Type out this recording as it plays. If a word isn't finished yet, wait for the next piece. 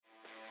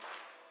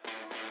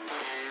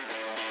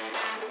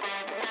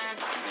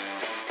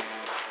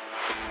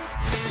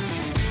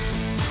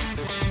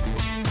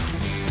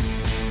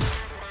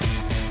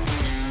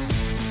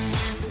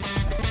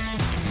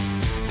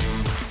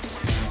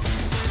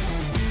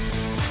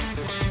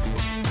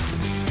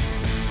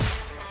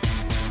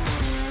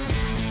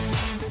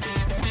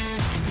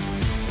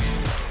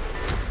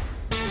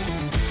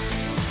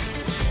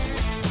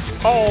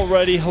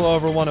Alrighty, hello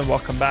everyone, and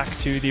welcome back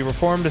to the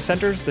Reformed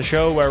Dissenters, the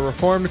show where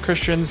Reformed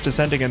Christians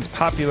dissent against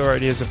popular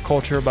ideas of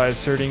culture by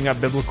asserting a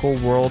biblical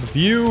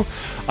worldview.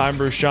 I'm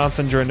Bruce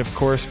Johnson, joined of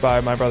course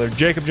by my brother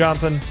Jacob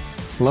Johnson.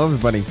 Hello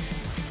everybody.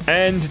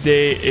 And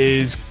today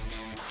is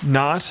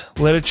not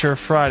Literature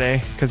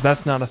Friday, because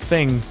that's not a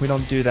thing. We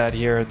don't do that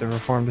here at the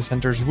Reformed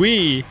Dissenters.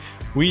 We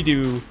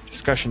do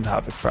Discussion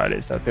Topic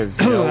Fridays. There's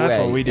no that's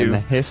way what we do in the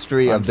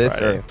history of this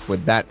Friday. earth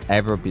would that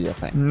ever be a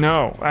thing.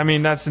 No, I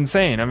mean, that's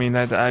insane. I mean,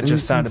 that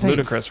just sounded insane.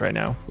 ludicrous right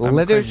now. I'm a crazy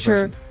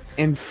Literature person.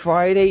 and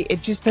Friday,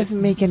 it just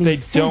doesn't make any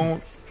sense. They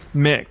don't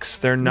mix.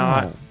 They're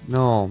not.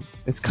 No.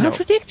 It's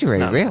contradictory,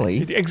 No, it's not.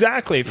 really.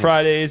 Exactly.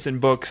 Fridays and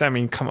books. I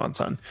mean, come on,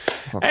 son.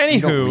 Look, you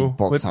don't Anywho, read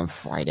books on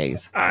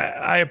Fridays.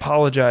 I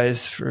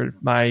apologize for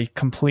my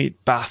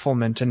complete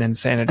bafflement and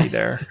insanity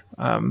there.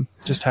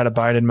 Just had a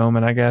Biden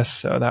moment, I guess.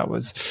 So that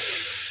was...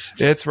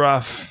 It's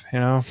rough,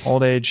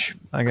 old age,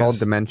 I guess. Called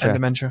dementia. And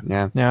dementia.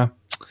 Yeah.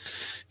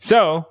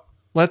 So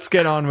let's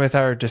get on with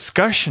our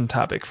discussion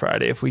topic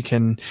Friday. If we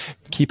can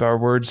keep our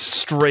words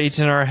straight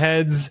in our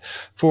heads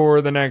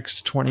for the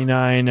next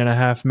 29 and a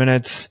half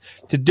minutes.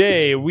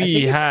 Today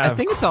I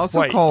think it's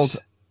also called,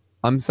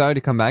 I'm sorry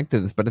to come back to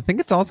this, but I think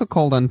it's also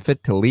called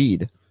Unfit to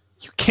Lead.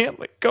 You can't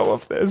let go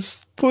of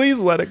this. Please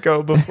let it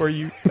go before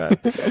you...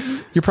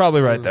 You're probably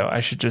right, though. I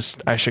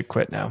should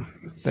quit now.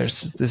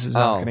 This is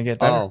not going to get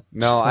better. Oh,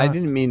 no, I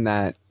didn't mean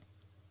that.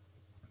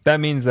 That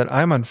means that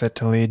I'm unfit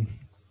to lead.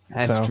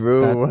 That's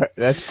true.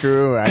 That's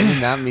true. I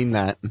did not mean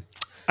that.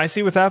 I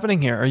see what's happening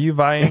here. Are you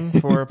vying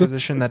for a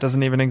position that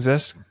doesn't even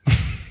exist?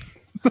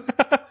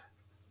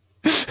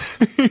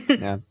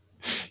 Yeah.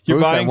 You're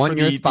Bruce, vying I want for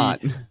your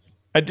spot.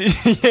 I did,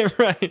 yeah,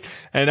 right.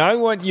 And I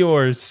want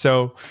yours.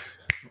 So,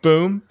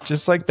 boom,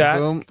 just like that,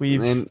 Boom,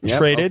 we've and, yep,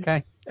 traded,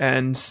 okay.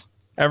 and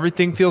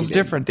everything feels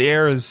different. The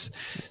air is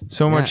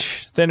so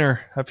much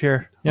thinner up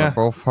here. Yeah,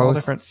 We're both it's all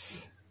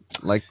hosts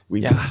like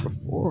we Yeah. did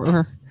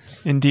before.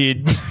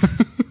 Indeed.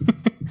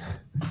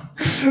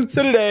 So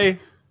today,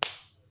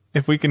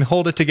 if we can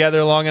hold it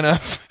together long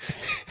enough,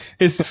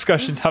 is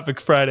Discussion Topic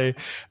Friday.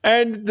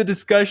 And the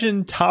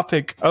discussion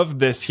topic of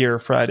this here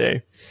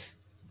Friday,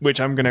 which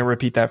I'm going to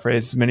repeat that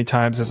phrase as many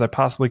times as I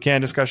possibly can,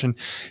 Discussion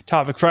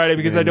Topic Friday,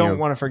 because I don't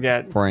want to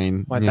forget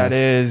Brain. what Yes. that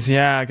is.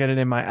 Yeah, get it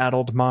in my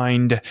addled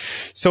mind.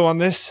 So on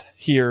this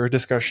here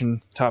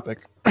Discussion Topic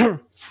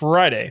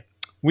Friday,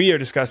 we are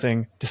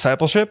discussing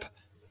discipleship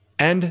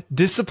and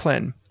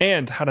discipline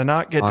and how to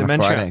not get On a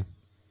dementia Friday.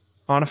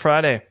 on a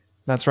Friday.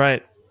 That's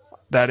right.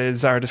 That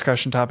is our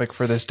discussion topic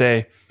for this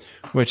day,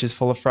 which is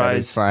full of That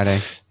fries. is Friday.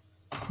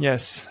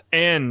 Yes.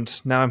 And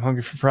now I'm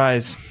hungry for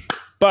fries.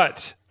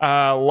 But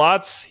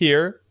lots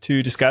here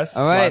to discuss.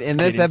 All right, Lots in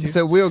to this get into.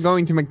 episode, we are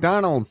going to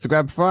McDonald's to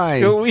grab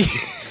fries. Oh,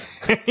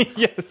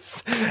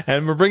 yes.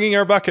 And we're bringing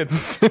our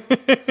buckets.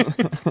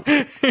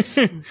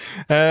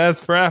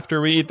 That's for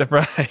after we eat the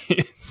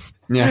fries.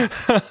 Yeah.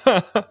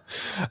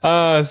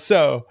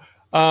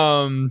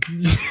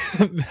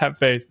 That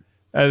face.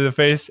 The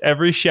face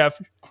every chef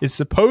is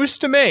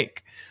supposed to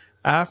make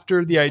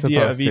after the idea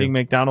Supposed of to. eating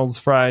McDonald's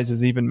fries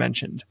is even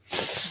mentioned.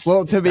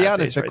 Well, to be That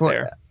honest, face right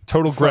there.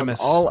 Total from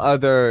grimace.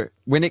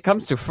 when it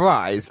comes to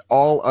fries,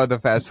 all other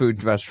fast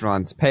food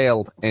restaurants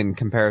paled in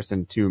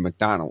comparison to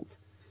McDonald's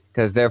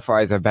because their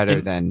fries are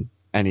better than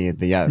any of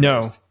the others.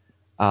 No.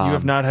 You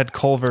have not had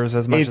Culver's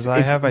as much as I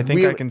it's have. I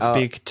think I really- can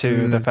speak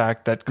to the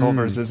fact that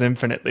Culver's is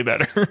infinitely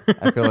better.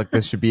 I feel like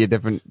this should be a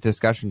different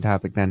discussion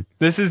topic then.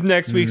 This is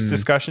next week's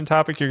discussion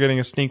topic. You're getting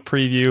a sneak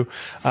preview.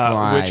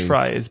 Fries. Which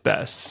fry is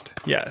best?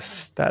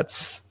 Yes,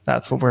 that's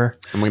what we're.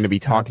 I'm going to be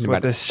That's talking what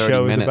about this 30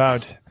 show minutes. is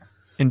about.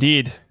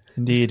 Indeed.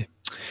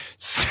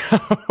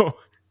 So,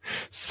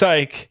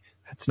 psych.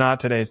 That's not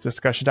today's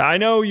discussion. I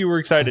know you were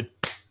excited.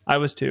 I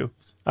was too.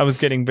 I was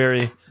getting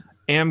very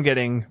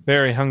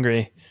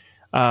hungry.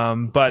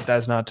 But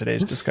that's not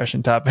today's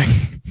discussion topic.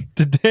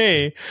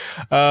 Today,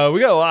 we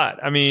got a lot.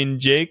 I mean,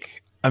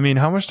 Jake,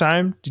 how much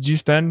time did you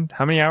spend?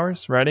 How many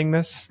hours writing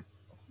this?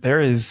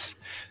 There's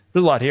a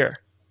lot here.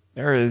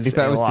 There is If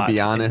I was a lot to be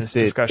in honest,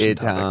 this discussion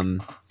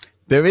topic.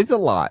 there is a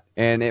lot,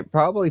 and it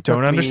probably took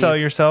Don't undersell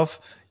yourself.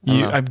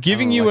 I'm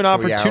giving you an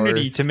like 3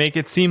 opportunity hours. to make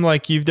it seem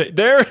like you've done.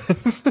 There it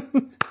is.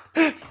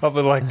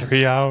 Probably like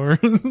 3 hours.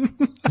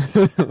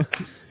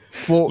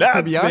 Well, That's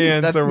to be the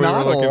honest, that's answer we were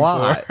not a looking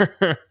lot.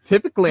 for.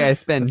 Typically, I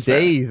spend fair.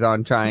 days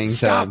on trying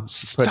to put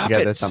Stop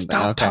together it. something.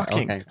 Stop Okay,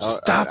 talking. okay. Oh,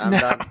 Stop I'm now.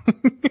 done.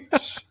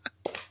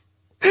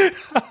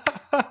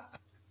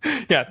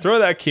 Yeah, throw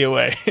that key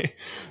away.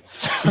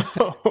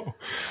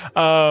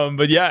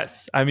 But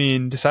yes,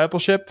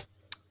 discipleship.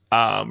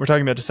 We're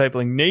talking about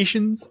discipling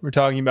nations. We're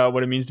talking about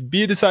what it means to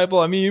be a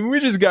disciple. We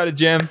just got a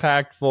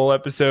jam-packed full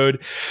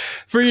episode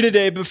for you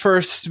today. But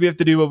first, we have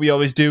to do what we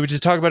always do, which is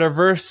talk about our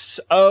verse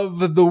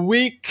of the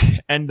week.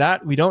 And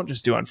that we don't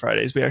just do on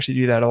Fridays. We actually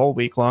do that all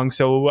week long.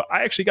 So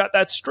I actually got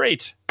that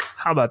straight.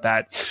 How about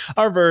that?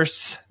 Our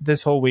verse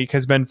this whole week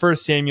has been 1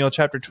 Samuel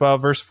chapter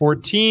 12, verse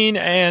 14.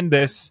 And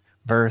this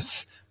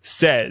verse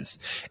says,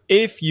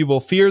 if you will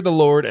fear the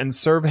Lord and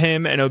serve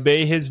him and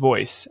obey his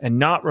voice and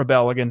not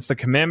rebel against the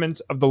commandments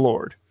of the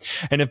Lord,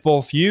 and if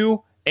both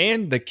you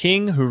and the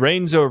king who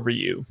reigns over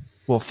you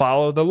will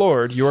follow the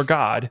Lord your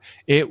God,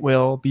 it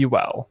will be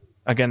well.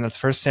 Again,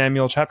 that's 1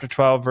 Samuel chapter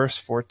 12, verse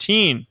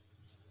 14.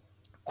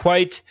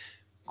 Quite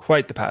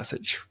the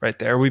passage right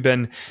there. We've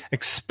been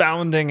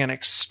expounding and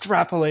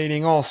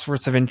extrapolating all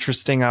sorts of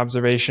interesting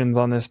observations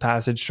on this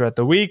passage throughout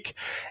the week.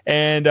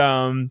 And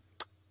I'm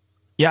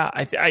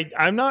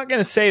not going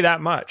to say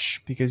that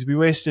much because we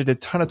wasted a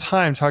ton of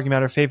time talking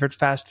about our favorite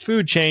fast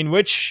food chain,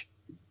 which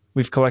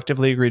we've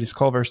collectively agreed is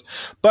Culver's.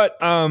 But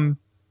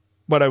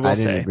what I will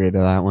say, didn't agree to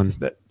that one. Is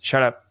that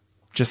shut up.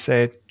 Just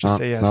say it. Just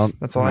say yes. Well,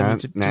 that's all I need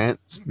to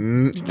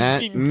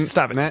do.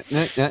 Stop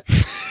it.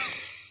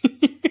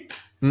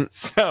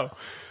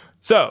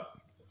 So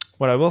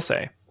what I will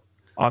say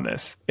on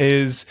this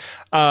is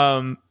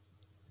the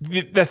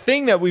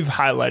thing that we've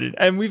highlighted,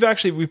 and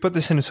we put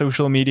this in a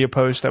social media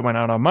post that went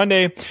out on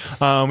Monday.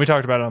 We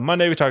talked about it on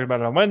Monday. We talked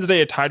about it on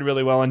Wednesday. It tied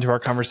really well into our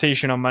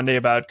conversation on Monday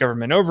about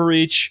government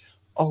overreach,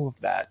 all of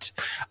that.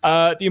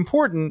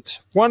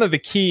 One of the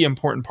key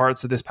important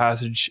parts of this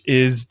passage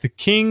is the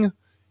king.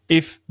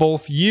 If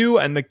both you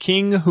and the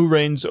king who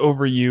reigns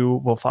over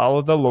you will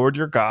follow the Lord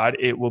your God,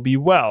 it will be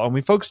well. And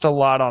we focused a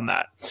lot on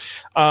that.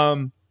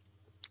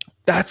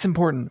 That's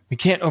important. We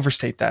can't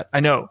overstate that. I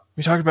know.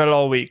 We talked about it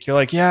all week. You're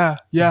like, yeah,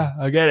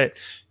 I get it.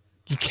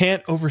 You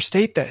can't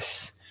overstate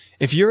this.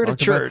 If you're at a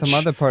church, some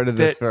other part of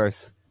this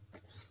verse.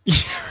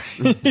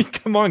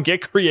 Come on,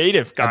 get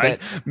creative, guys.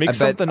 Make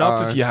something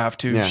up if you have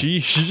to. Yeah.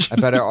 Sheesh. I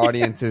bet our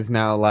audience is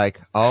now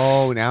like,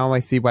 oh, now I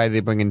see why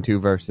they bring in 2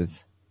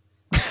 verses.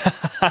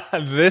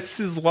 This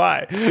is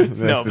why.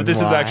 This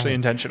is actually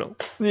intentional.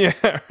 Yeah,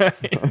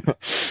 right.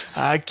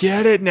 I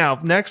get it now.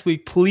 Next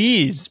week,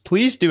 please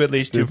do at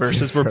least 2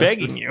 verses. We're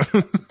begging you.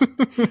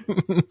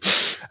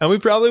 And we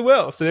probably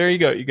will. So there you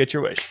go. You get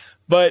your wish.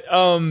 But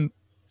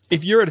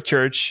if you're at a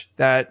church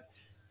that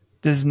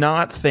does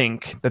not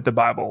think that the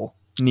Bible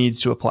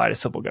needs to apply to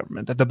civil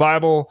government, that the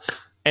Bible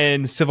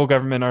and civil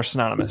government are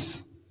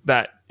synonymous,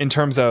 that in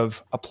terms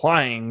of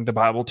applying the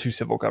Bible to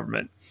civil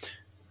government,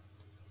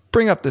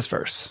 bring up this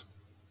verse.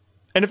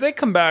 And if they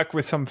come back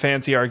with some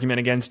fancy argument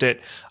against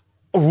it,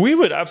 we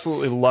would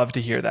absolutely love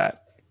to hear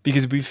that,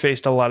 because we've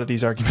faced a lot of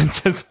these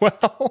arguments as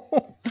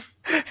well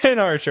in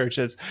our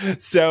churches.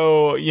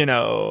 So,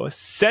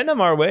 send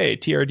them our way.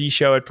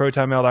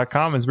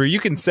 trdshow@protonmail.com is where you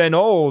can send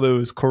all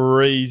those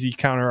crazy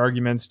counter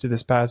arguments to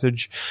this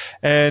passage,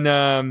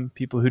 and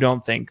people who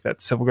don't think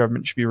that civil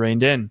government should be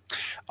reined in.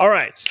 All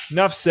right,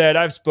 enough said.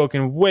 I've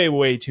spoken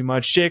way too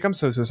much. Jake, I'm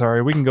so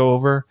sorry. We can go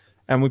over.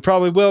 And we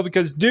probably will,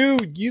 because,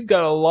 dude, you've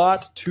got a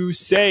lot to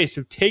say.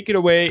 So take it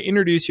away.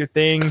 Introduce your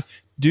thing.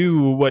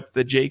 Do what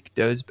the Jake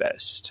does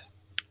best.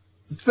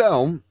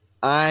 So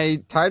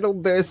I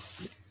titled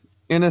this,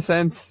 in a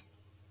sense,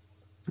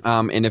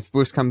 and if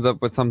Bruce comes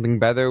up with something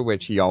better,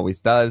 which he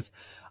always does,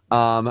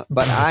 but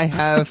I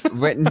have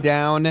written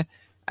down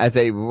as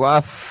a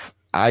rough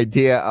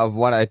idea of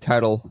what a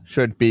title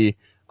should be,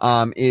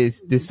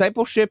 is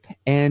Discipleship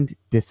and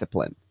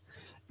Discipline.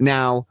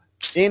 Now,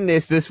 in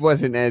this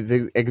wasn't as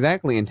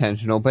exactly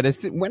intentional, but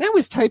when I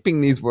was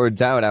typing these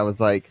words out, I was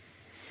like,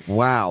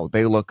 wow,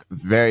 they look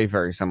very,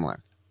 very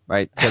similar,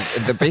 right?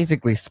 Because they're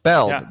basically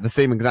spelled the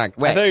same exact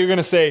way. I thought you were going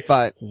to say,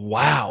 but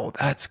wow,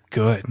 that's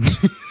good.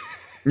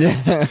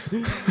 Yeah.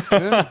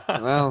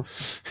 Well,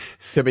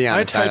 to be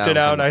honest, I typed it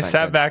out. I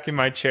sat back in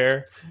my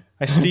chair.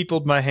 I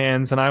steepled my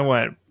hands and I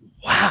went,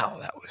 wow,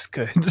 that was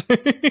good.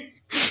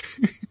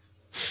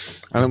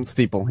 I don't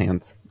steeple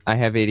hands. I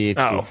have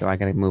ADHD, so I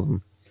got to move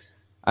them.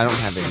 I don't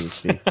have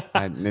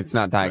ADHD. It's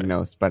not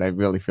diagnosed, but I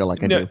really feel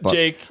like I do. But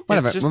Jake,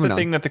 whatever, it's just the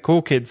thing that the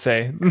cool kids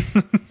say.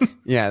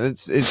 Yeah,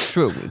 it's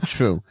true. It's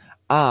true.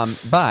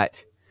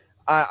 But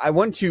I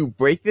want to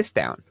break this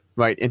down,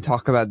 right, and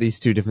talk about these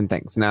 2 different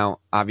things. Now,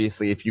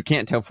 obviously, if you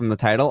can't tell from the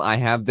title, I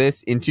have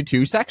this into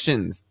 2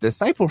 sections: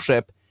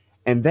 discipleship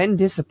and then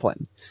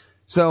discipline.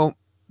 So,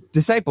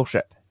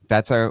 discipleship,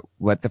 that's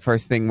what the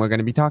first thing we're going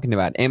to be talking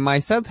about. And my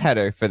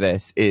subheader for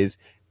this is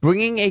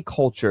bringing a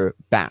culture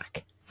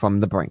back from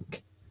the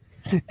brink.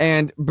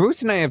 And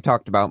Bruce and I have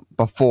talked about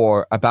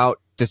before about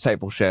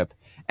discipleship,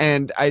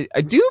 and I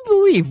do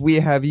believe we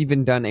have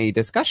even done a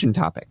discussion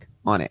topic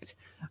on it.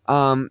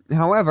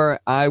 However,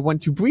 I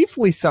want to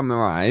briefly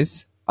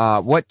summarize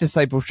what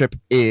discipleship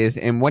is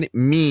and what it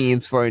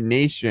means for a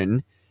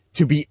nation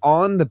to be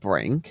on the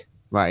brink,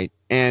 right?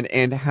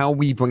 And how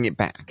we bring it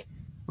back,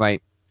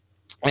 right?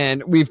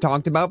 And we've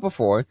talked about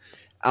before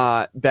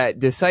that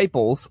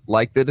disciples,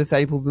 like the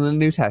disciples in the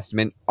New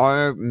Testament,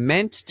 are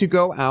meant to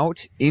go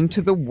out into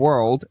the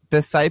world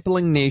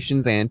discipling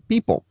nations and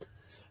people.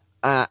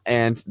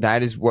 And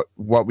that is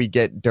what we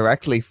get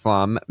directly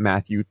from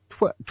Matthew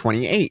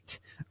 28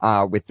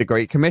 with the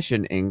Great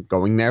Commission and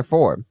going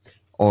therefore,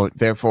 or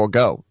therefore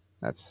go.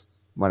 That's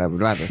what I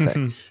would rather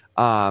say.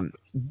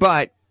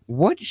 But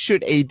what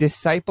should a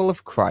disciple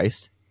of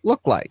Christ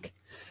look like?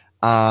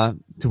 To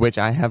which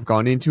I have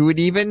gone into it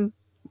even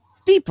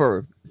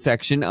deeper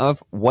section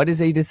of what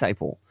is a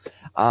disciple.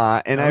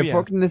 And I've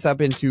broken this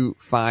up into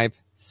 5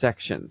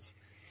 sections.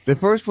 The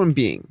first one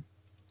being,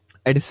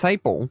 a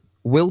disciple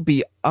will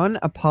be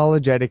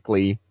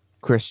unapologetically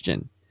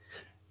Christian.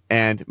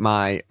 And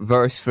my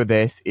verse for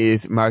this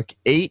is Mark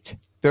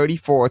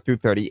 8:34 through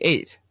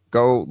 38.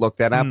 Go look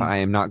that up. I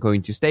am not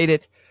going to state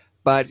it.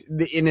 But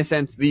in a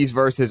sense, these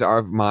verses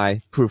are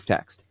my proof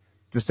text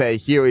to say,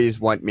 here is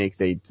what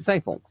makes a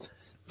disciple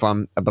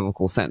from a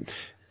biblical sense.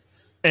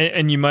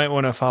 And you might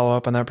want to follow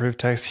up on that proof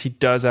text. He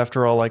does,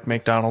 after all, like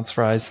McDonald's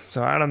fries.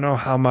 So I don't know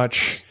how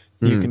much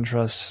you can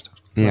trust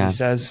what he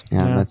says.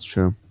 Yeah, that's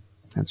true.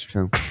 That's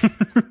true.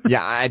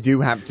 Yeah, I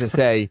do have to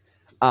say,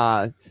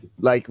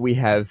 like we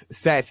have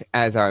set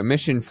as our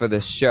mission for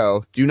this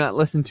show, do not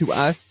listen to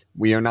us.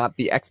 We are not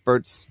the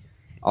experts.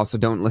 Also,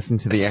 don't listen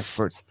to the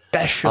experts.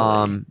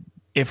 Especially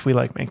if we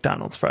like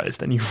McDonald's fries,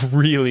 then you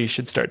really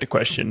should start to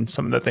question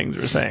some of the things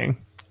we're saying.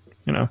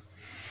 You know.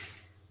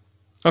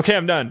 Okay,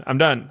 I'm done. I'm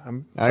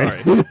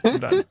sorry.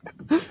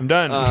 I'm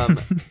done.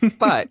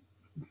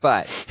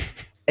 But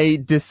a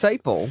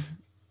disciple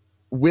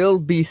will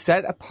be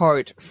set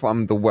apart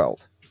from the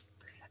world,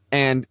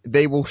 and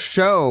they will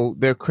show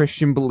their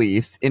Christian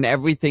beliefs in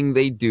everything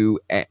they do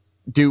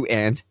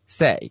and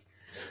say.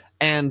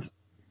 And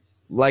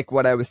like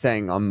what I was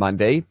saying on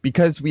Monday,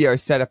 because we are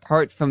set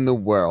apart from the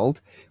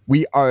world,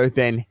 we are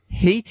then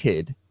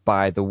hated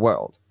by the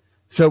world.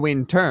 So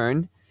in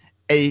turn,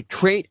 a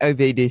trait of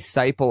a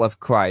disciple of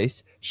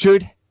Christ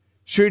should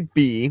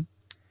be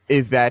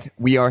is that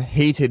we are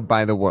hated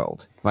by the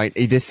world, right?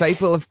 A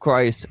disciple of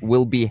Christ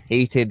will be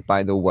hated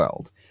by the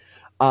world.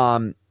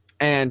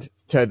 And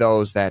to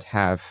those that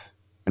have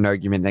an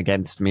argument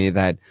against me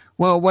that,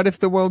 well, what if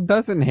the world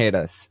doesn't hate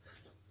us?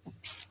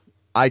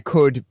 I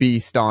could be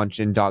staunch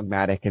and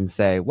dogmatic and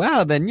say,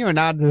 well, then you're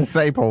not a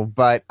disciple,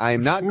 but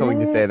I'm not going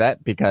to say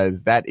that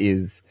because that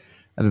is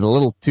a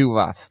little too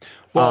rough.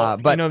 Well,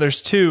 but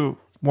there's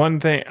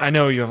one thing. I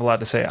know you have a lot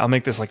to say. I'll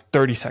make this like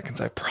 30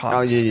 seconds. I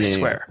promise. I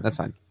swear. That's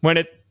fine.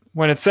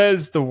 When it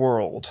says the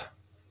world,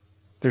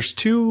 there's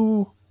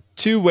two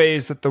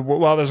ways that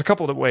there's a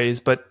couple of ways,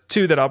 but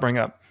 2 that I'll bring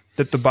up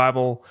that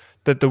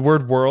the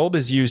word world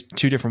is used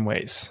 2 different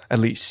ways, at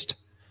least.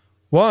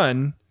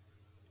 One,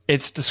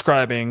 it's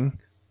describing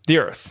the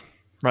earth,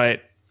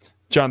 right?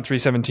 John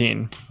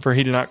 3:17, for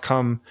he did not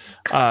come,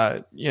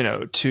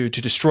 to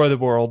destroy the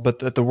world, but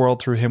that the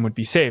world through him would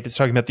be saved. It's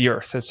talking about the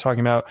earth. It's talking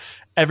about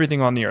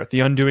everything on the earth,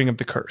 the undoing of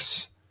the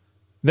curse.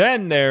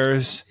 Then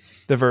there's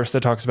the verse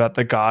that talks about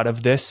the God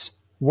of this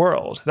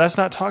world. That's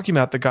not talking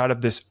about the God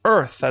of this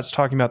earth. That's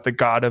talking about the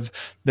God of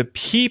the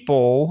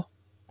people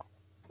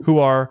who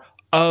are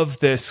of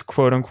this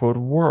quote unquote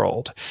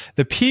world.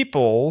 The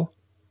people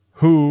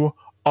who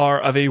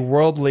are of a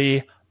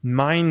worldly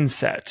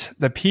mindset,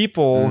 the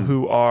people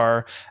who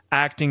are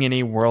acting in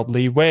a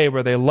worldly way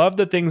where they love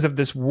the things of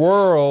this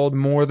world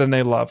more than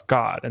they love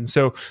God. And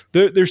so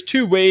there's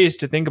 2 ways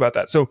to think about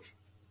that. So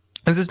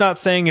this is not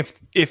saying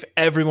if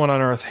everyone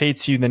on earth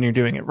hates you, then you're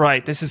doing it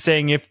right. This is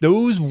saying if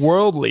those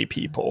worldly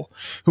people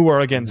who are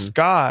against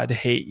God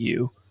hate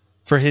you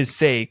for his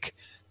sake,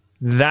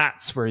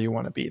 that's where you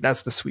want to be.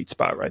 That's the sweet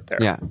spot right there.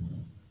 Yeah.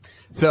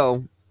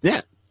 So, yeah,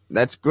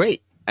 that's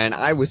great. And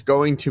I was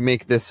going to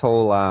make this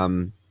whole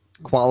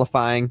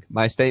qualifying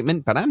my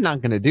statement, but I'm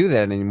not going to do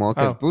that anymore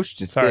because Bruce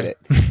just did it.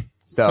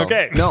 So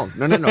okay. No.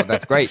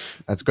 That's great.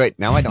 That's great.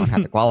 Now I don't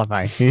have to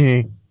qualify.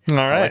 All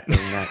right.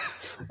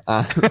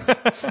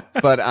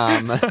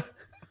 But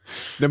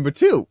number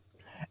 2,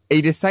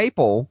 a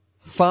disciple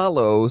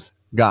follows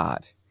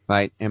God,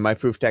 right? And my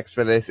proof text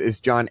for this is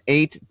John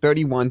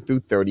 8:31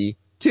 through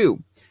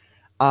 32.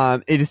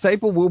 A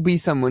disciple will be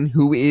someone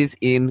who is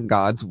in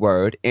God's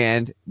word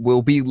and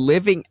will be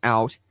living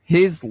out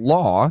his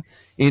law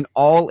in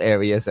all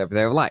areas of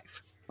their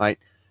life, right?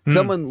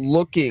 Someone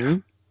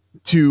looking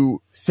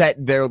to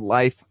set their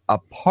life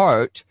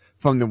apart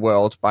from the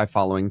world by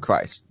following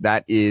Christ.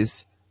 That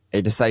is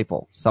a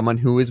disciple. Someone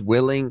who is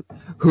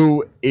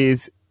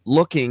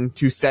looking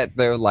to set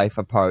their life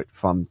apart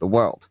from the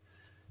world.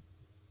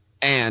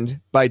 And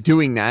by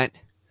doing that,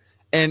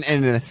 and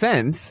in a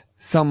sense,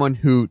 someone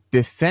who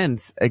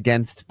dissents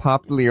against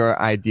popular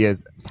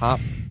ideas,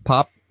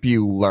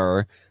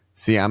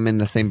 see, I'm in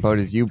the same boat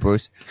as you,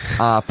 Bruce,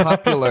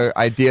 popular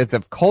ideas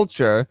of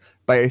culture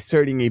by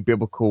asserting a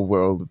biblical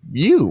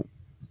worldview,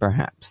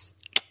 perhaps.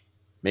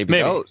 Maybe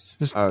those.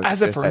 Just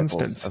as a for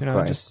instance,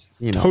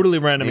 totally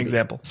random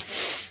example.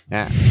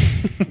 Yeah.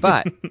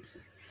 But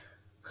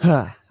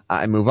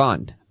I move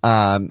on.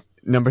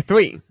 Number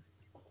 3,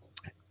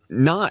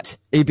 not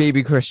a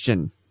baby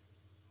Christian.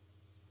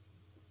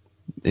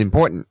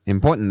 Important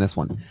this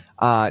one.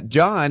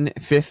 John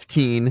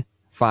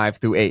 15:5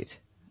 through 8.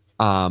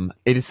 A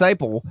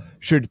disciple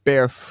should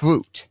bear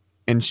fruit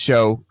and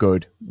show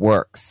good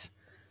works.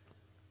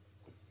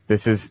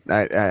 this is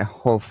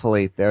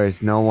hopefully there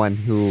is no one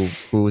who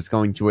is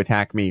going to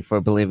attack me for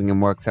believing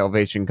in work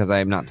salvation, because I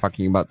am not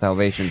talking about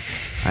salvation.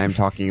 I am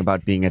talking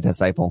about being a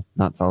disciple,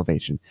 not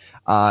salvation.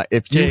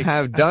 If Jake, you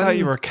have done, I thought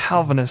you were a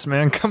Calvinist,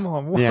 man. Come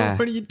on, what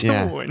are you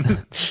doing?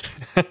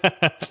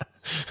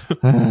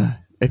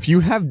 If you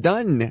have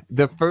done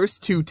the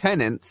first two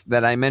tenets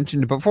that I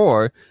mentioned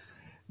before,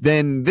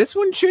 then this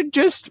one should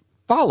just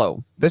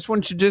follow. This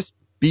one should just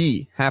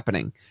be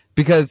happening.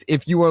 Because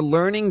if you are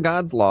learning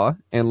God's law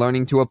and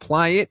learning to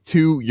apply it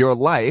to your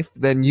life,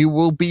 then you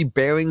will be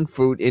bearing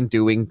fruit in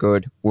doing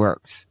good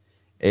works.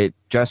 It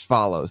just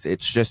follows.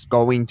 It's just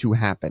going to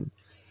happen.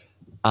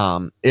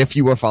 If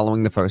you are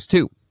following the first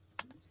two.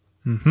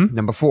 Mm-hmm.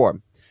 Number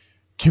 4,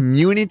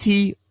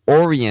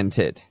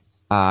 community-oriented.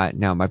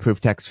 Now, my proof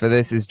text for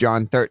this is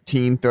John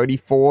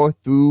 13:34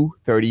 through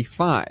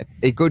 35.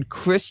 A good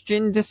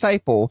Christian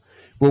disciple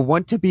will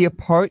want to be a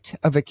part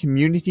of a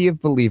community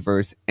of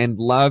believers and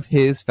love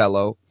his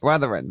fellow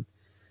brethren.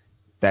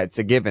 That's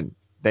a given.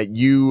 That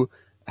you,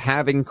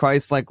 having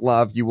Christ-like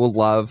love, you will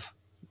love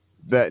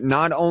that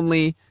not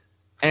only,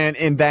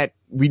 and that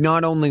we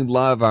not only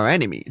love our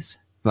enemies,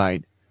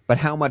 right? But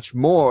how much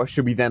more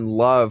should we then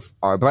love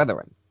our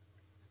brethren?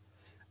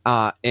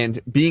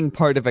 And being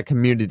part of a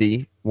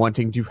community,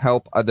 wanting to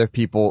help other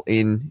people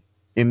in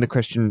the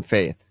Christian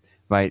faith,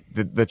 right?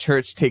 The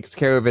church takes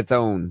care of its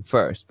own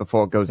first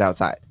before it goes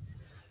outside.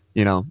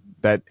 You know,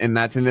 that's in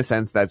a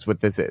sense, that's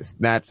what this is.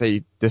 That's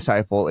a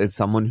disciple, is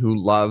someone who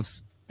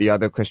loves the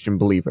other Christian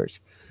believers.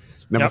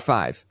 Number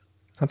 5.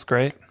 That's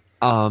great.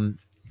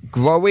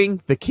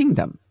 Growing the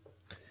kingdom.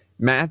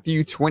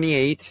 Matthew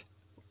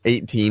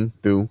 28:18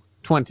 through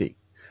 20.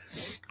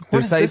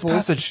 What is this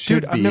passage?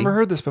 Dude, I've never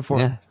heard this before.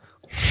 Yeah.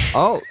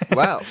 Oh,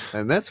 wow.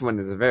 And this one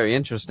is a very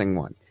interesting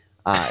one.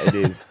 It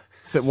is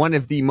one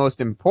of the most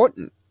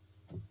important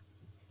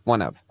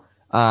because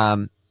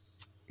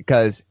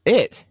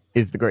it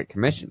is the Great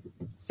Commission,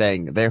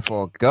 saying,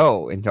 therefore,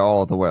 go into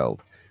all the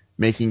world,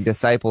 making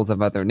disciples of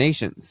other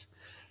nations.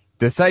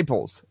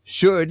 Disciples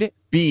should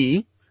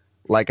be,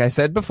 like I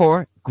said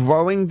before,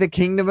 growing the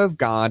kingdom of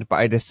God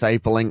by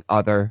discipling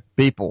other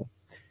people.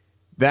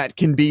 That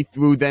can be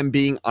through them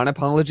being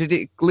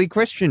unapologetically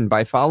Christian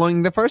by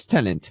following the first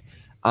tenet,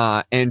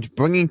 and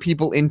bringing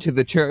people into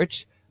the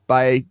church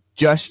by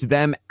just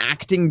them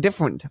acting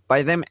different,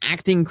 by them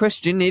acting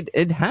Christian.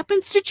 It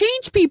happens to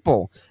change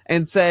people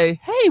and say,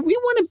 hey, we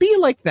want to be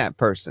like that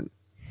person.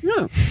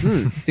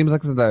 Seems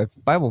like the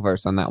Bible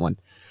verse on that one.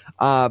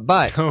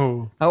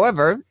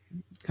 However,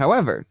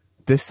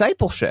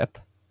 discipleship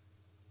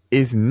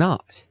is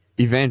not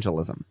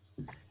evangelism.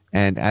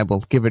 And I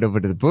will give it over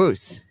to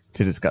Bruce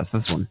to discuss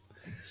this one.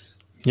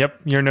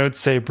 Yep, your notes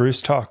say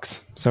Bruce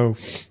talks. So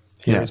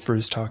here's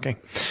Bruce talking.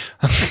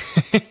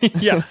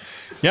 Yeah.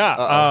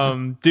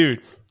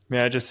 Dude,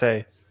 may I just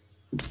say,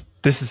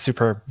 this is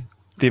superb.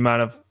 The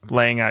amount of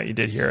laying out you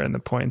did here and the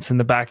points and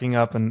the backing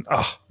up, and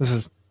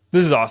this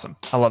is awesome.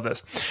 I love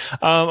this.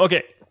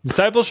 Okay,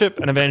 discipleship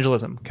and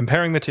evangelism,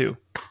 comparing the two.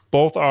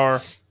 Both are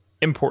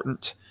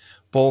important.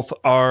 Both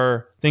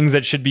are things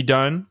that should be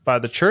done by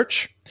the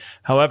church.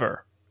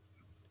 However,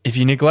 if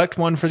you neglect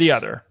one for the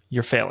other,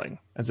 you're failing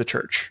as a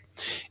church.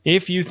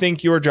 If you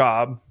think your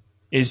job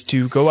is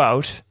to go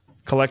out,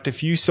 collect a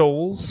few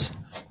souls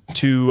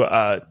to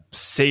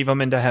save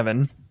them into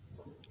heaven,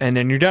 and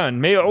then you're done.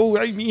 Maybe,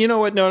 you know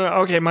what? No,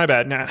 okay, my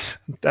bad. Nah,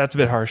 that's a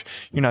bit harsh.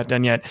 You're not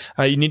done yet.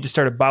 You need to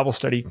start a Bible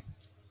study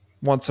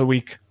once a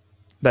week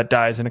that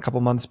dies in a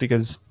couple months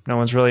because no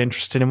one's really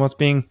interested in what's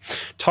being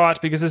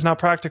taught because it's not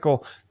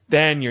practical.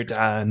 Then you're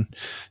done.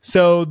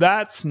 So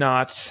that's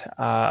not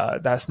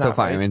fire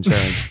right.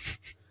 Insurance.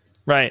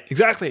 Right,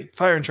 exactly.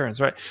 Fire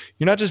insurance, right?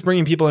 You're not just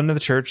bringing people into the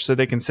church so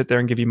they can sit there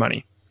and give you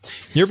money.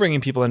 You're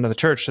bringing people into the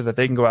church so that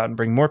they can go out and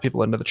bring more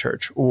people into the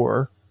church,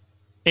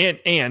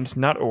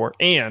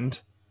 and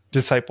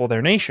disciple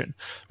their nation,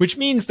 which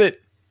means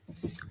that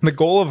the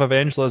goal of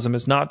evangelism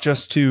is not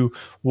just to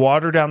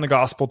water down the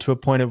gospel to a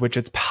point at which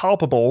it's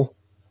palpable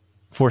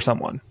for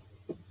someone,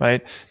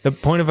 right? The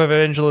point of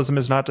evangelism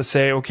is not to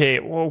say, okay,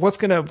 well,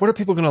 what are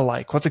people going to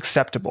like? What's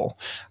acceptable?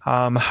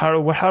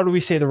 How do we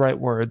say the right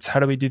words? How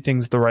do we do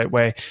things the right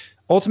way?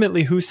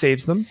 Ultimately, who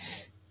saves them?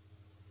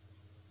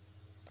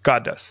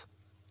 God does.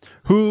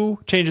 Who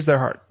changes their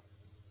heart?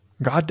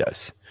 God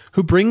does.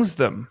 Who brings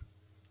them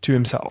to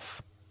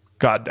himself?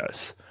 God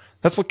does.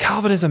 That's what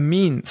Calvinism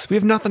means. We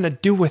have nothing to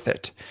do with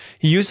it.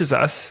 He uses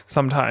us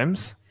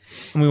sometimes,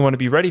 and we want to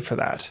be ready for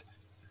that.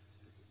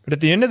 But at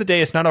the end of the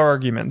day, it's not our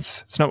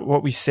arguments. It's not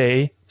what we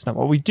say. It's not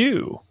what we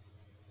do.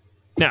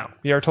 Now,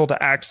 we are told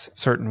to act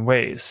certain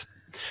ways,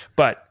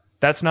 but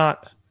that's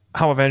not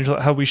how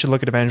we should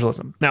look at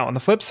evangelism. Now, on the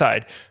flip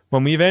side,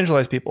 when we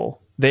evangelize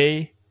people,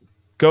 they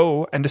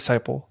go and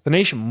disciple the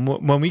nation.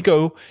 When we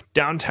go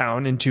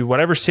downtown into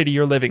whatever city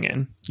you're living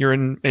in, you're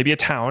in maybe a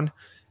town,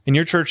 and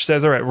your church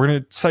says, all right, we're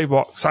going to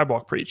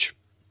sidewalk preach.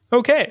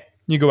 Okay.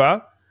 You go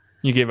out,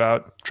 you give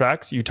out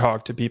tracts, you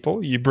talk to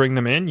people, you bring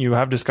them in, you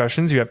have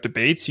discussions, you have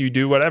debates, you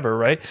do whatever,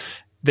 right?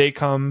 They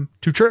come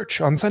to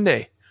church on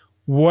Sunday.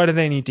 What do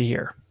they need to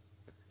hear?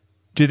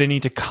 do they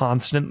need to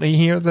constantly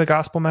hear the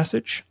gospel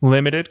message,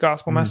 limited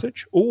gospel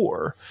message?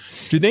 Or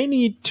do they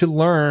need to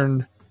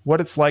learn what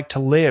it's like to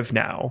live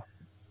now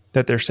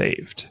that they're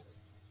saved?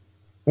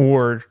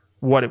 Or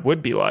what it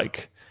would be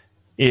like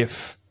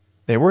if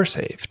they were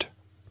saved,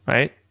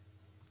 right?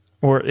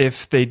 Or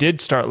if they did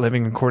start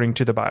living according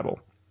to the Bible.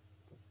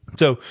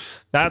 So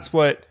that's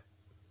what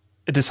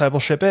a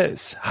discipleship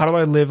is. How do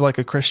I live like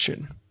a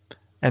Christian?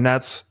 And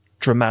that's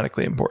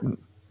dramatically important.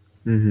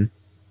 Mm-hmm.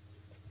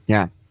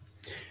 Yeah.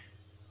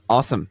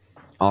 Awesome.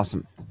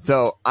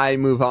 So I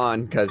move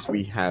on because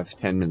we have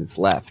 10 minutes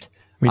left.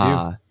 We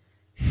do.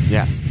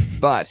 Yes.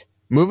 But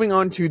moving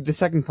on to the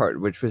second part,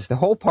 which was the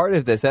whole part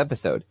of this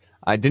episode.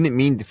 I didn't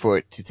mean for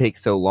it to take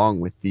so long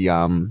with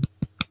the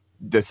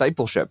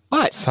discipleship,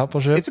 but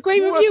it's a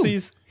great review.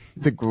 Whoopsies.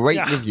 It's a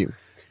great review.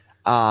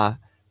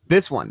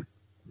 This one,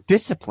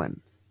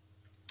 discipline.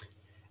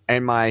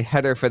 And my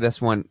header for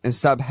this one, and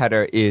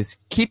subheader, is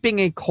keeping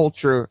a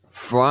culture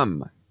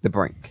from the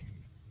brink.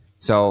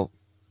 So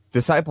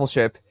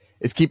discipleship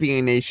is keeping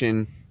a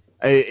nation,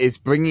 is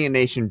bringing a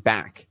nation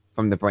back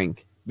from the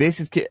brink. This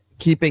is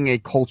keeping a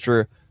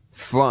culture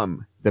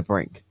from the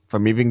brink,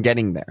 from even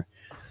getting there.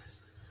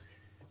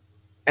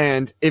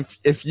 And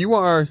if you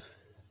are,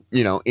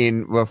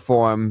 in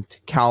Reformed,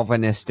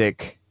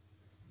 Calvinistic,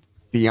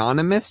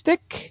 theonomistic,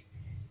 is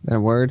that a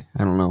word?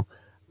 I don't know.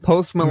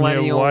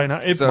 Post-millennial why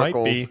not? It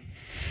circles. might be.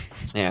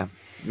 Yeah,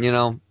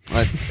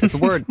 it's a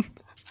word.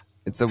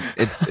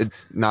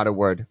 It's not a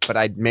word, but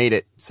I made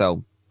it,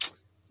 so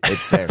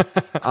it's there.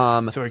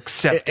 So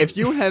accept. If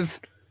you have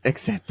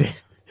accepted,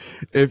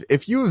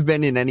 if you have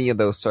been in any of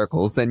those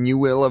circles, then you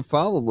will have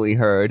probably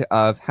heard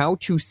of how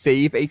to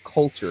save a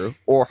culture,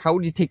 or how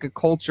to take a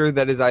culture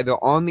that is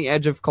either on the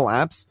edge of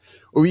collapse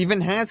or even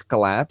has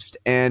collapsed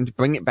and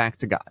bring it back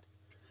to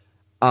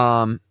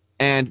God.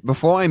 And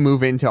before I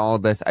move into all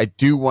of this, I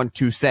do want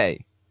to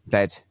say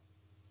that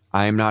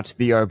I am not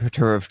the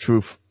arbiter of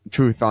truth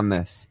on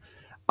this.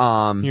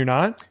 You're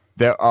not?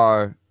 There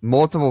are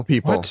multiple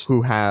people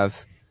who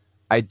have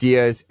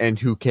ideas and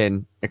who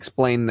can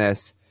explain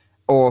this,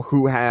 or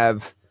who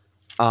have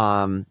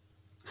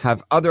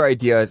other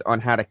ideas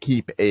on how to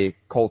keep a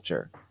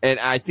culture. And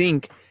I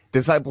think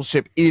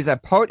discipleship is a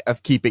part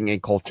of keeping a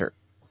culture.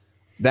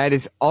 That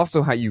is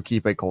also how you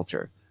keep a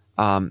culture.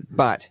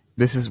 But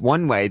this is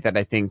one way that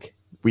I think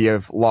we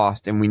have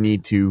lost and we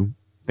need to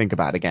think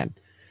about again.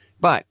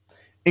 But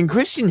in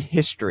Christian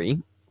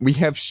history, we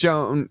have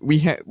shown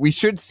we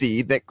should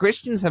see that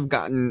Christians have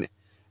gotten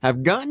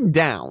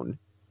down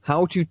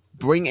how to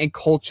bring a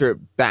culture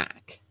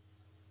back.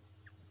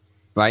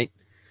 Right?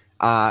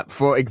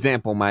 For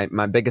example,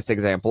 my biggest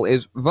example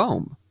is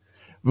Rome.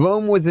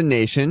 Rome was a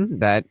nation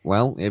that,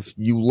 well, if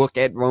you look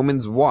at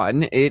Romans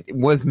 1, it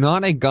was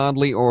not a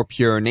godly or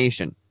pure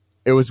nation.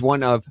 It was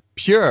one of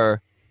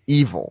pure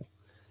evil,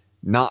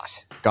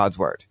 not God's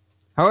word.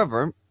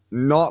 However,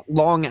 not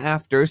long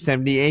after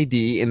 70 AD,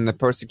 in the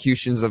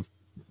persecution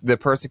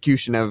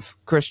of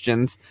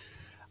Christians,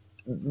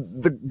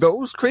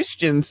 those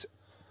Christians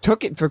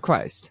took it for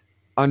Christ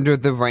under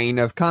the reign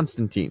of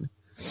Constantine.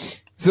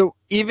 So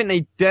even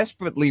a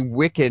desperately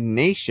wicked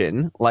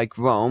nation like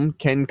Rome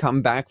can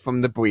come back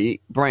from the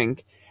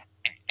brink,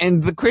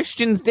 and the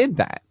Christians did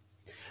that.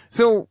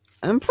 So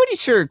I'm pretty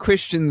sure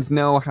Christians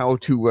know how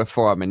to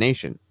reform a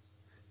nation.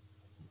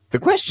 The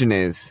question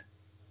is,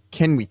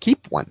 can we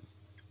keep one?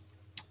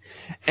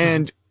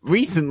 And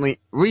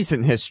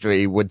recent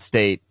history would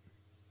state,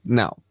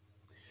 no.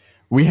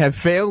 We have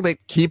failed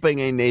at keeping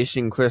a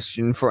nation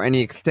Christian for any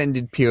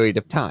extended period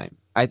of time.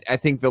 I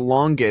think the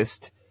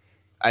longest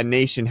a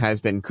nation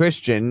has been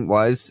Christian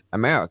was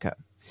America.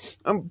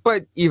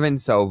 But even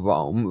so,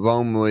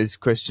 Rome was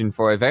Christian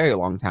for a very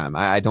long time.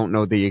 I don't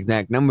know the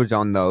exact numbers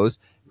on those,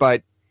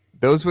 but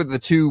those were the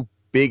two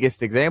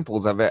biggest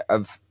examples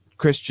of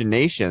Christian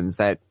nations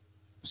that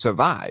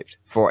survived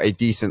for a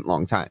decent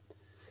long time.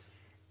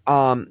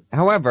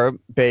 However,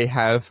 they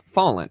have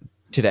fallen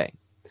today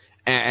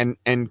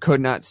and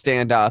could not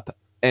stand up,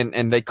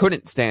 and they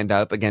couldn't stand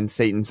up against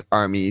Satan's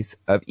armies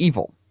of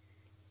evil.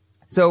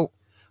 So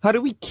how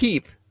do we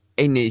keep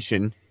a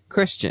nation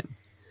Christian?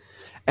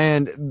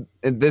 And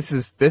this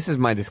is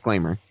my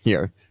disclaimer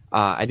here.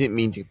 I didn't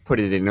mean to put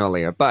it in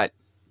earlier, but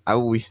I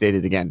will restate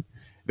it again.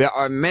 There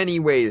are many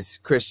ways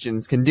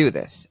Christians can do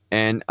this,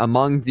 and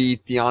among the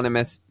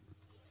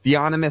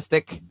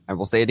theonomistic, I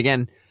will say it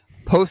again,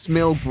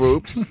 post-mill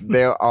groups,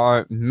 there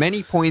are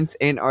many points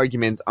and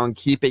arguments on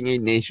keeping a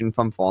nation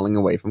from falling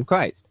away from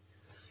Christ.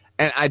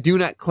 And I do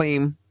not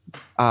claim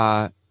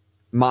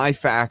my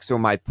facts or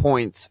my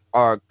points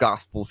are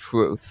gospel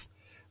truth,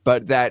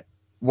 but that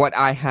what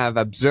I have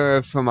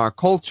observed from our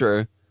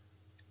culture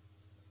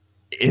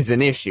is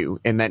an issue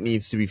and that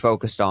needs to be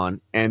focused on.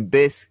 And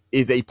this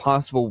is a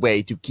possible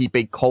way to keep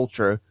a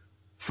culture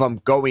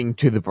from going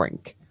to the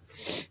brink.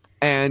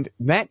 And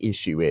that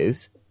issue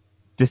is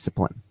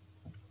discipline.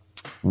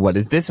 What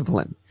is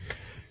discipline?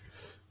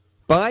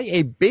 By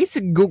a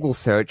basic Google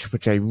search,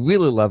 which I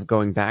really love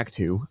going back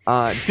to,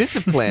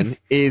 discipline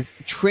is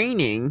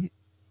training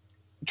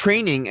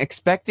training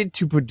expected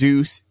to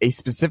produce a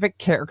specific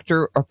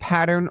character or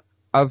pattern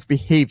of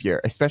behavior,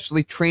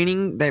 especially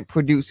training that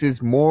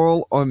produces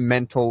moral or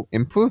mental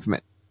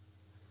improvement.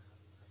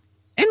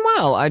 And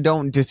while I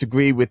don't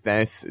disagree with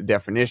this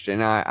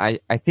definition, I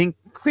think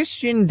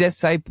Christian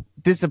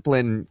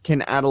discipline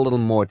can add a little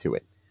more to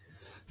it.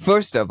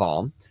 First of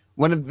all,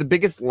 one of the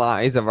biggest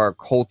lies of our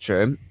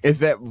culture is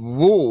that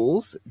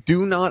rules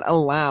do not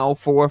allow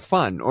for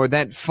fun, or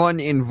that fun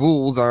and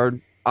rules are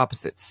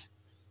opposites,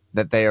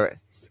 that they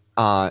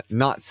are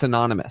not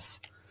synonymous.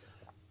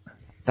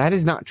 That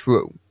is not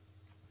true.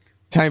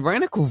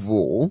 Tyrannical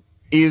rule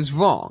is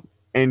wrong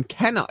and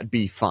cannot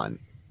be fun.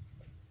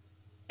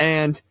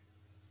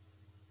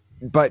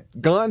 But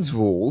God's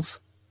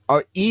rules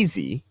are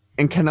easy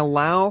and can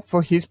allow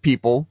for his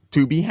people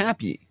to be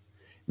happy.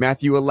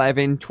 Matthew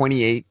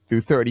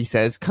 11:28-30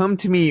 says, "Come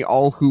to me,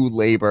 all who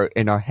labor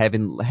and are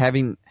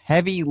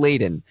heavy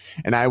laden,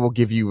 and I will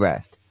give you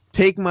rest.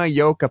 Take my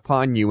yoke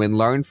upon you and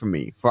learn from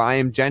me, for I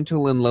am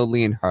gentle and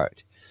lowly in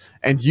heart,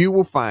 and you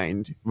will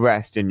find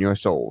rest in your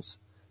souls.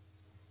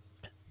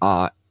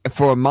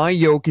 For my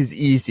yoke is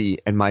easy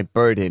and my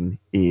burden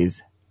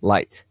is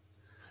light."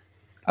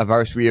 A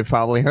verse we have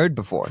probably heard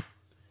before.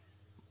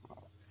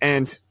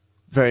 And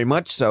very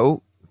much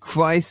so,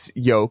 Christ's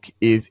yoke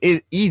is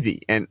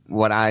easy. And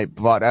what I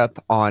brought up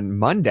on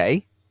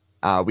Monday,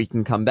 we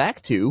can come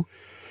back to,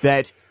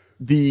 that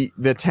the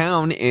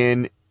town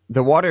in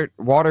the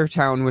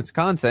Watertown,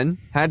 Wisconsin,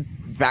 had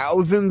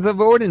thousands of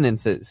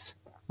ordinances,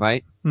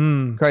 right?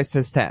 Christ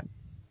has 10.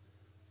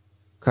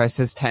 Christ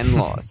has 10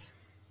 laws,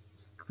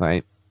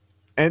 right?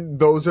 And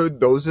those are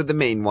the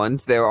main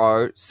ones. There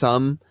are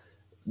some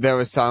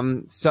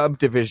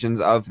subdivisions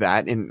of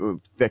that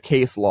in the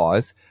case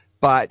laws,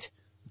 but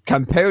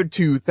compared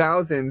to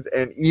thousands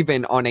and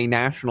even on a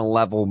national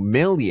level,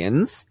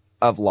 millions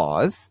of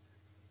laws,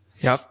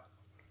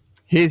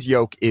 his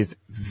yoke is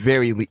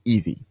very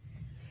easy.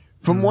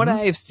 From what I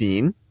have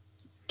seen,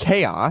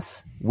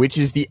 chaos, which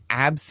is the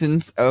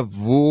absence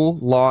of rule,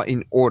 law,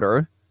 and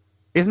order,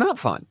 is not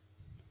fun.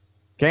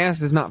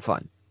 Chaos is not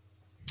fun.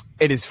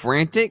 It is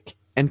frantic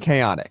and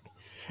chaotic.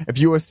 If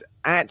you are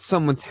at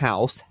someone's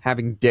house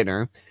having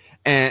dinner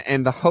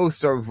and the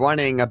hosts are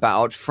running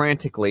about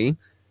frantically,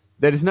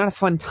 that is not a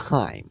fun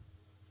time.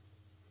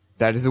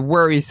 That is a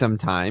worrisome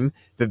time,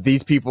 that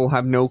these people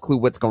have no clue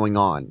what's going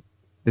on.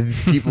 That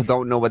these people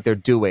don't know what they're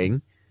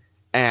doing,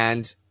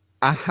 and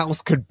a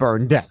house could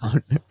burn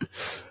down.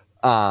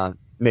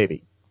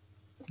 Maybe.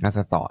 That's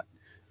a thought.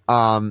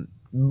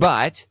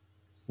 But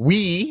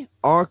we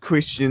are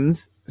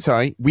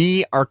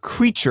we are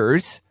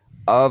creatures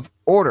of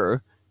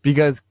order,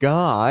 because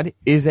God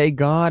is a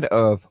God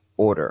of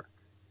order.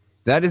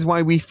 That is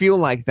why we feel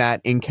like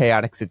that in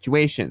chaotic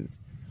situations.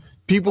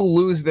 People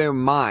lose their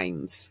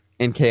minds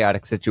in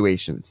chaotic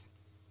situations,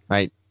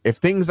 right? If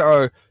things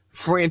are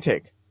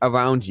frantic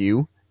around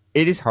you,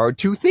 it is hard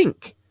to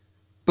think.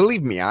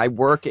 Believe me, I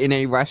work in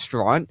a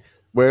restaurant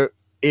where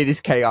it is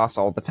chaos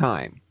all the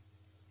time.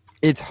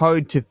 It's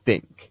hard to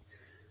think.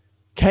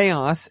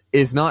 Chaos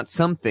is not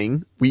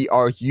something we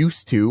are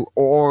used to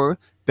or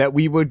that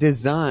we were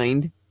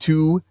designed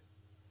to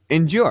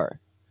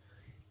endure.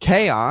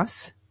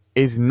 Chaos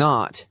is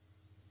not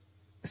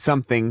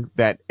something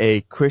that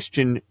a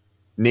Christian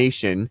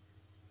nation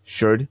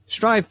should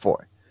strive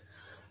for.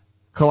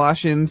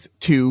 Colossians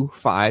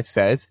 2:5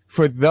 says,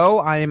 "For though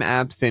I am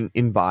absent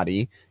in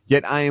body,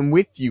 yet I am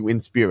with you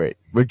in spirit,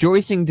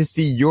 rejoicing to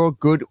see your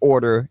good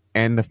order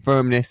and the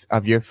firmness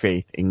of your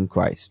faith in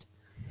Christ."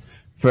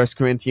 1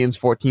 Corinthians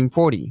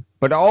 14:40,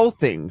 "But all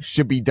things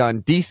should be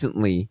done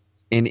decently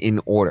and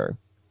in order."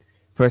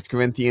 1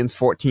 Corinthians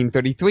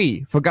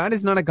 14:33, "For God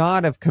is not a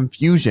God of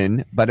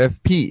confusion, but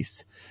of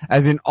peace,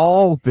 as in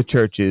all the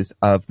churches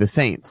of the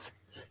saints."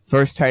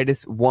 1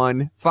 Titus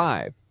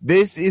 1:5,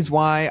 "This is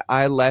why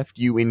I left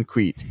you in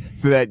Crete,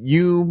 so that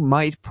you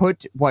might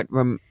put what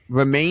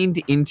remained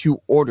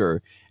into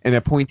order and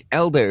appoint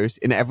elders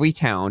in every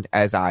town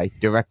as I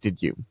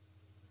directed you."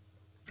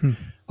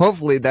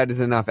 Hopefully that is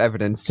enough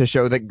evidence to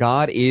show that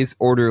God is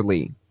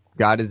orderly.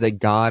 God is a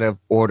God of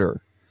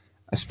order.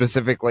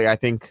 Specifically, I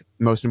think,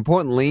 most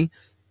importantly,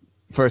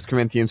 1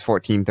 Corinthians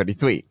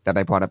 14:33 that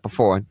I brought up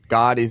before.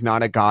 God is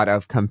not a God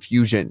of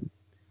confusion.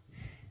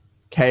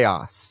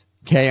 Chaos.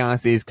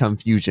 Chaos is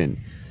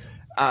confusion.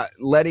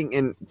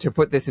 To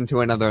put this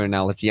into another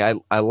analogy,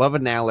 I love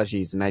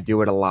analogies and I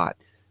do it a lot.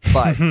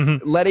 But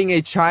letting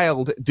a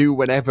child do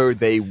whatever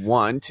they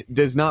want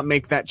does not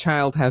make that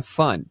child have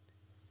fun.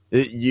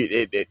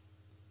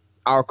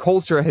 Our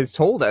culture has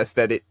told us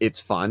that it's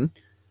fun,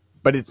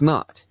 but it's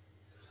not.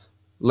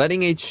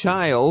 Letting a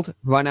child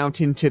run out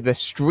into the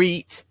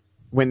street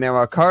when there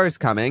are cars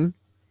coming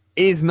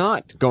is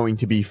not going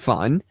to be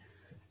fun.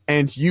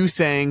 And you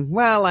saying,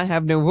 "Well, I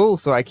have no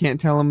rules, so I can't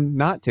tell him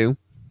not to."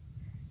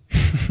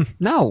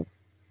 No,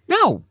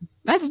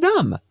 that's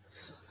dumb.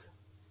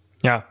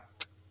 Yeah.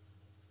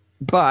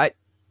 But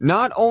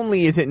not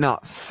only is it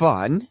not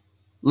fun,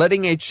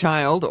 letting a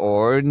child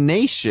or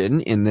nation,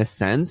 in this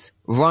sense,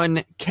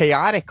 run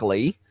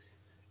chaotically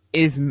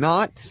is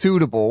not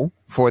suitable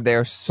for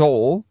their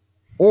soul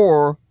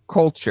or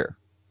culture.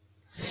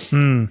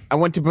 I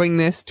want to bring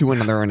this to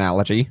another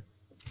analogy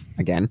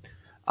again.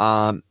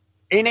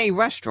 In a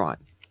restaurant,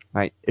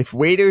 right? If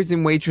waiters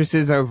and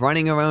waitresses are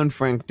running around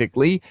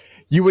frantically,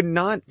 you would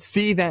not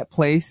see that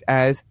place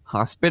as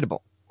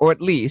hospitable. Or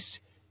at least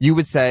you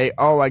would say,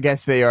 oh, I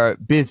guess they are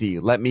busy.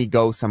 Let me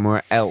go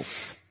somewhere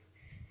else.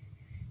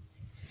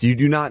 You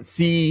do not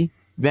see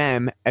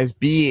them as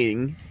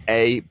being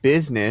a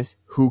business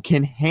who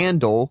can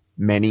handle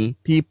many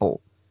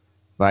people,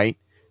 right?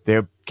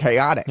 They're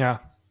chaotic. Yeah.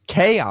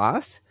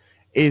 Chaos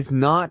is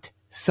not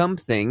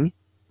something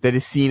that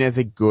is seen as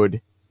a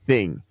good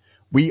thing.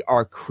 We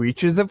are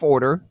creatures of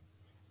order,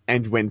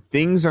 and when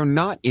things are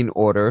not in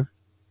order,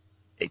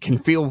 it can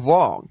feel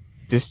wrong,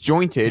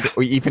 disjointed,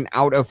 or even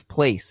out of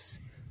place.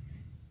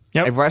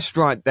 Yep. A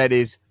restaurant that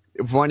is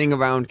running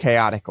around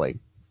chaotically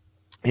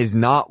is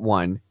not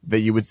one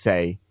that you would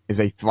say is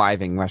a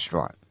thriving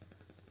restaurant.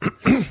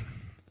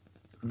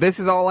 This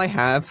is all I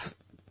have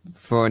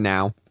for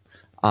now.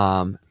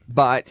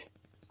 But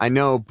I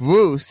know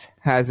Bruce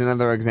has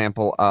another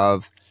example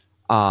of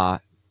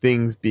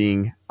things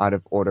being out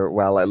of order.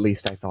 Well, at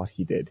least I thought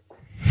he did.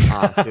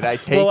 Did I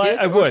take Well, it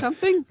I or would.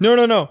 something?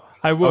 No.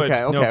 I would.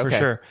 Okay, for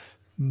sure.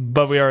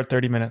 But we are at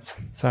 30 minutes.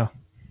 So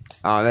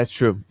Oh, that's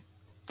true.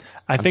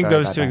 I think sorry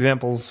those about two that.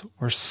 examples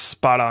were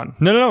spot on.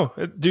 No.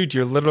 Dude,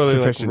 you're literally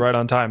like Sufficient. right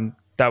on time.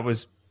 That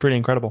was pretty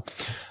incredible.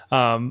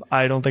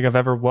 I don't think I've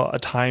ever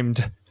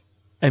timed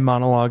a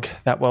monologue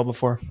that well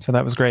before. So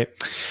that was great.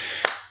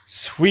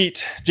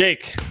 Sweet.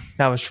 Jake,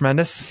 that was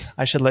tremendous.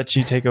 I should let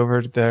you take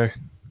over the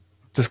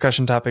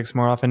discussion topics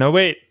more often. Oh,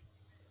 wait.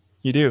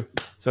 You do.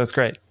 So it's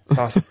great. It's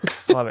awesome.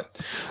 Love it.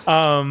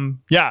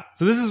 Yeah.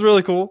 So this is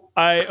really cool.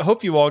 I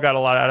hope you all got a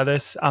lot out of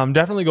this.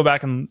 Definitely go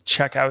back and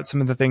check out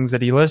some of the things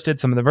that he listed,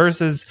 some of the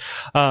verses.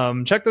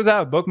 Check those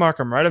out. Bookmark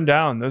them. Write them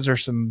down. Those are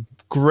some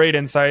great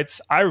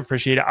insights. I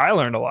appreciate it. I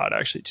learned a lot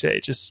actually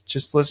today,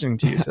 just listening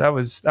to you. So that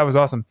was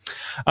awesome.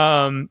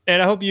 And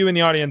I hope you in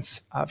the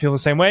audience feel the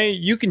same way.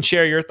 You can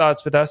share your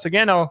thoughts with us.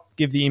 Again, I'll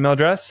give the email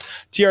address,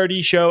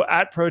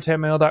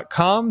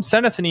 trdshow@protonmail.com.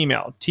 Send us an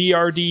email,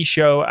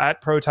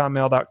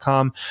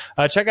 trdshow@protonmail.com.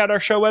 Check out our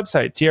show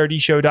website,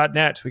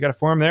 trdshow.net. We got a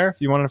form there.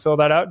 If you want to fill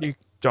that out, you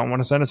don't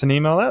want to send us an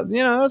email,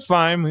 that's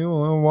fine. We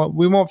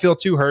won't feel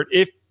too hurt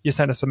if you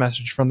send us a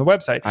message from the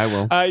website. I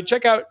will.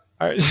 Check out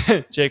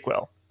Jake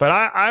will, but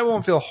I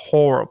won't feel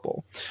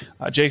horrible.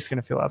 Jake's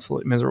going to feel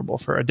absolutely miserable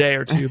for a day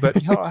or two, but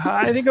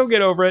I think he'll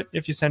get over it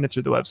if you send it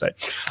through the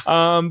website.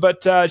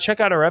 But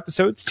check out our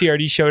episodes,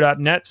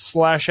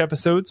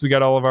 trdshow.net/episodes. We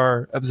got all of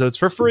our episodes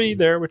for free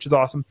there, which is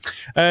awesome.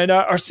 And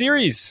our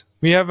series.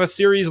 We have a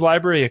series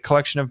library, a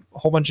collection of a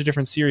whole bunch of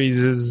different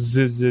series that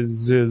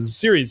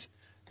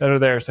are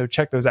there. So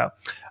check those out.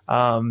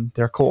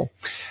 They're cool.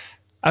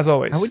 As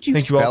always, How would you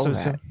thank you spell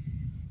also.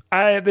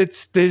 that?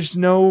 There's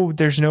no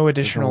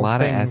additional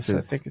lot of things.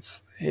 S's. I think it's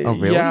Oh,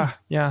 really?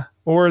 Yeah.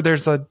 Or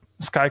there's a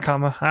sky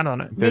comma. I don't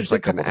know. There's a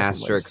like an couple different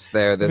ways. asterisk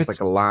there. There's If like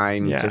it's- a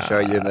line to show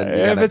you that.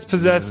 If it's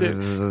possessive,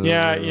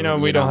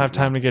 we don't have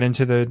time to get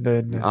into the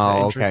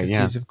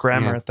intricacies of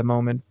grammar at the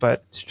moment,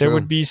 but there true.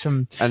 would be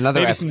some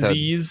Another maybe episode, some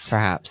Z's.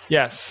 perhaps.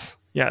 Yes.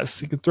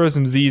 You could throw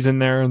some Z's in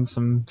there and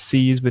some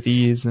C's with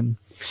E's and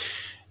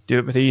do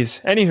it with ease.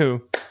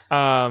 Anywho,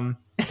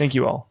 thank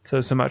you all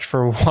so much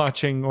for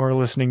watching or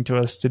listening to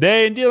us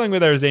today and dealing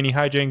with our zany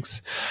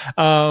hijinks.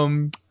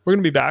 We're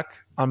going to be back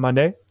on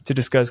Monday to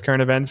discuss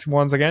current events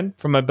once again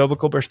from a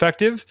biblical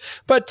perspective.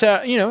 But,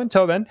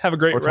 until then, have a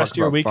great rest of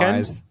your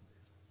weekend. Fries.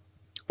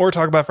 Or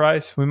talk about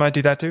fries. We might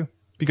do that too,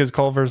 because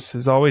Culver's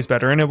is always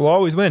better and it will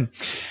always win.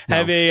 No.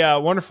 Have a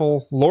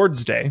wonderful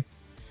Lord's Day.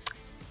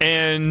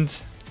 And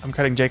I'm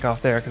cutting Jake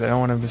off there because I don't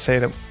want him to say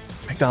that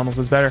McDonald's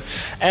is better.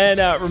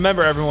 And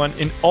remember, everyone,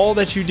 in all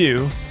that you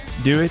do,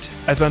 do it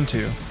as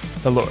unto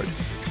the Lord.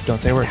 Don't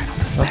say a word.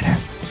 McDonald's is better.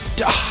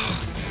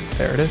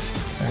 There it is.